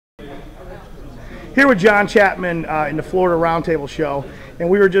Here with John Chapman in the Florida Roundtable Show, and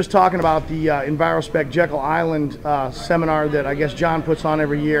we were just talking about the Evirospec Jekyll Island seminar that I guess John puts on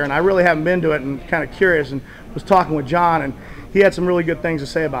every year, and I really haven't been to it and kind of curious, and was talking with John, and he had some really good things to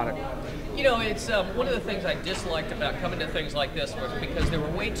say about it. You know, it's one of the things I disliked about coming to things like this was because they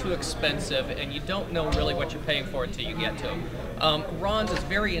were way too expensive and you don't know really what you're paying for until you get to them. Ron's is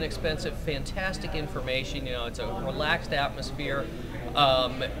very inexpensive, fantastic information, you know, it's a relaxed atmosphere.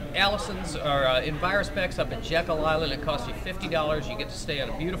 Allison's or Evirospec's up at Jekyll Island. It costs you $50. You get to stay on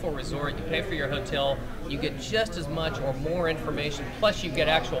a beautiful resort. You pay for your hotel. You get just as much or more information. Plus, you get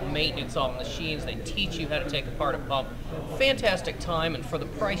actual maintenance on machines. They teach you how to take apart a pump. Fantastic time, and for the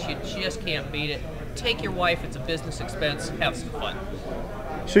price, you just can't beat it. Take your wife. It's a business expense. Have some fun.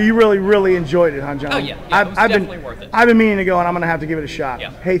 So you really enjoyed it, huh, John? Oh yeah, it was definitely worth it. I've been meaning to go, and I'm going to have to give it a shot.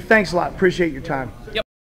 Yeah. Hey, thanks a lot. Appreciate your time.